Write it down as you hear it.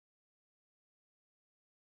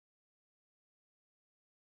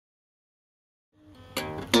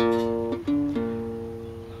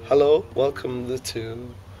Hello, welcome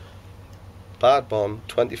to Bonn,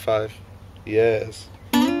 25 years.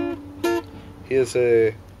 Here's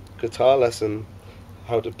a guitar lesson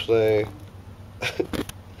how to play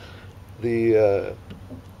the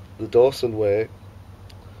Dawson way.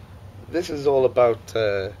 This is all about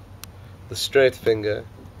the straight finger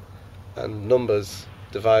and numbers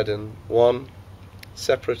dividing one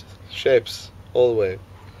separate shapes all the way.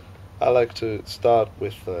 I like to start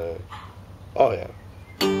with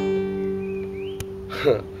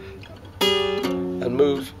and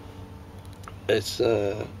move. It's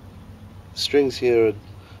strings here are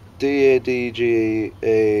D, A, D, G,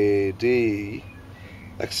 A, D,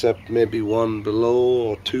 except maybe one below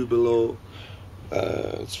or two below.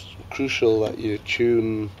 It's crucial that you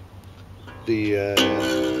tune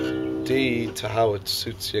the D to how it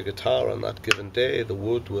suits your guitar on that given day. The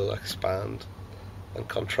wood will expand and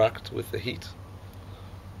contract with the heat.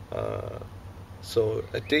 So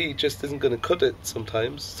a D just isn't going to cut it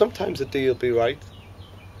sometimes. Sometimes a D will be right,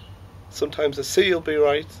 sometimes a C will be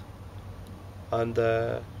right, and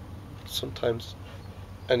sometimes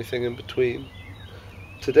anything in between.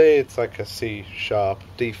 Today it's like a C sharp,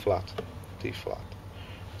 D flat, D flat.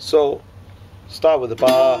 So start with a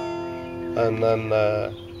bar and then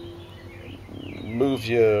move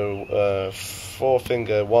your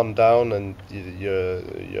forefinger one down and your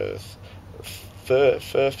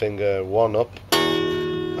third finger one up,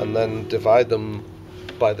 and then divide them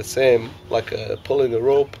by the same, like pulling a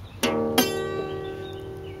rope,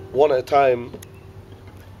 one at a time,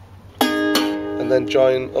 and then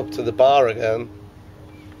join up to the bar again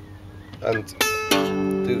and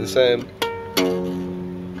do the same.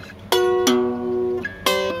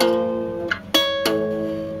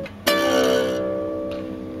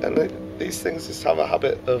 And these things just have a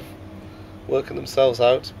habit of working themselves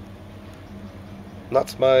out. And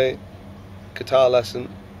that's my guitar lesson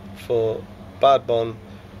for Bonn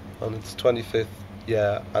on its 25th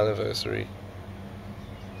year anniversary.